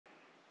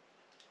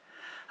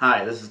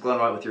Hi, this is Glenn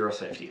White with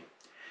Eurosafety.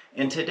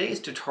 In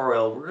today's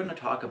tutorial, we're going to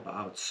talk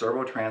about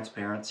servo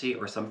transparency,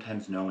 or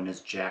sometimes known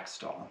as jack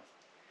stall.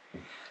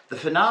 The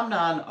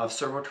phenomenon of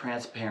servo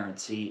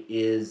transparency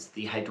is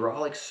the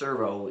hydraulic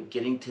servo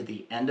getting to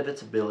the end of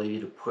its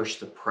ability to push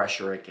the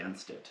pressure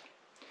against it.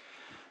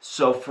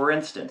 So for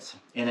instance,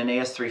 in an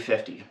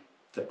AS350,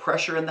 the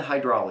pressure in the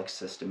hydraulic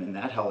system in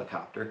that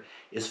helicopter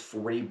is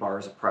 40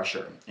 bars of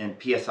pressure, and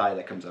PSI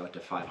that comes out to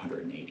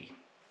 580.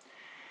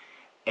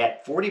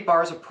 At 40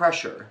 bars of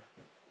pressure,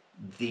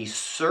 the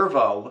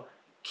servo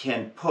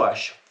can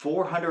push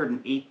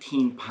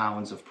 418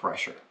 pounds of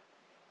pressure.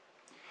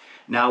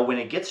 Now, when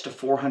it gets to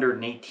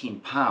 418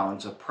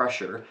 pounds of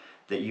pressure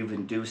that you've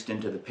induced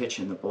into the pitch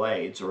in the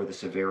blades, or the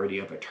severity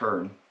of a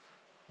turn,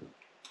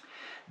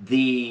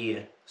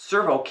 the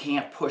servo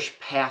can't push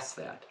past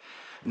that.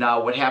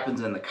 Now, what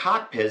happens in the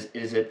cockpit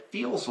is it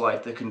feels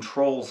like the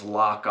controls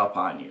lock up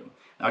on you.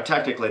 Now,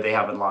 technically, they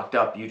haven't locked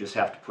up. You just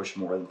have to push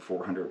more than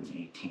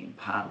 418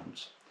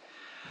 pounds.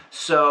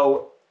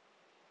 So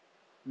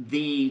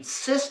the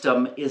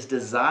system is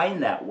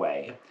designed that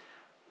way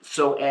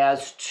so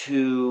as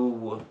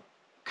to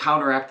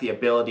counteract the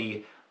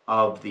ability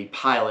of the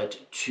pilot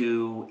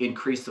to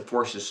increase the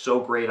forces so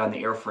great on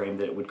the airframe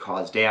that it would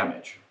cause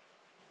damage.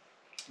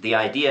 The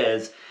idea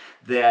is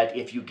that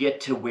if you get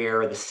to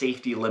where the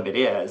safety limit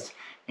is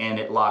and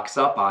it locks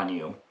up on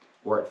you,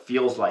 or it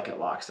feels like it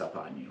locks up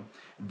on you,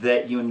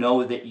 that you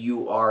know that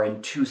you are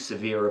in too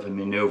severe of a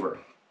maneuver.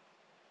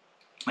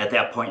 At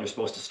that point, you're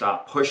supposed to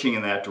stop pushing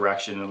in that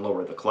direction and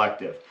lower the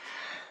collective.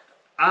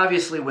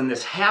 Obviously, when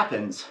this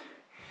happens,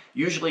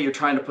 usually you're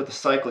trying to put the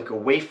cyclic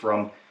away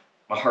from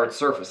a hard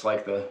surface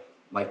like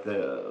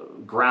the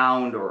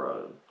ground or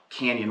a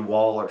canyon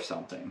wall or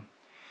something.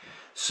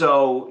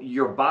 So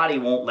your body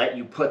won't let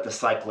you put the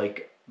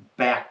cyclic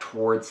back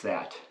towards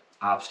that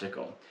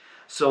obstacle.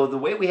 So the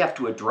way we have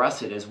to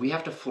address it is we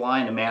have to fly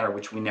in a manner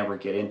which we never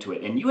get into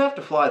it. And you have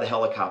to fly the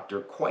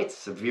helicopter quite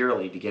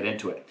severely to get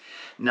into it.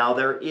 Now,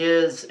 there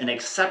is an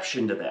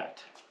exception to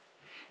that.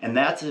 And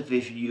that's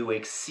if you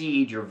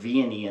exceed your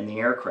V&E in the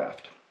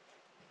aircraft.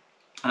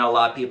 And a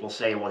lot of people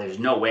say, well, there's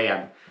no way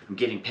I'm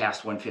getting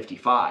past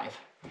 155.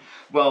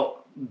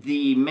 Well,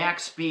 the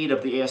max speed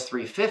of the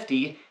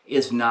AS350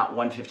 is not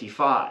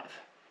 155.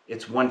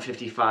 It's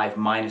 155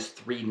 minus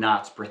 3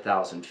 knots per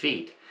 1,000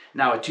 feet.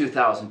 Now at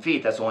 2,000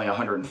 feet, that's only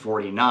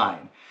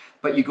 149.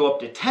 But you go up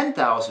to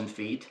 10,000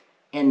 feet,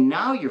 and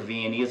now your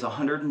V&E is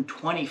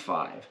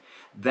 125.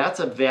 That's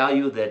a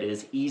value that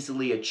is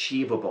easily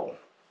achievable.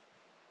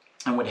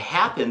 And what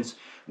happens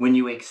when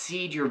you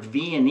exceed your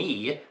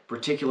V&E,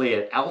 particularly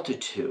at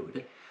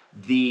altitude,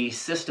 the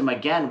system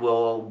again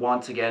will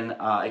once again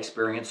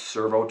experience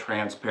servo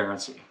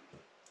transparency.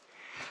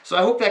 So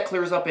I hope that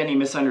clears up any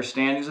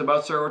misunderstandings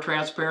about servo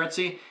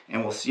transparency,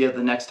 and we'll see you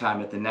the next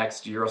time at the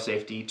next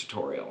Eurosafety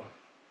tutorial.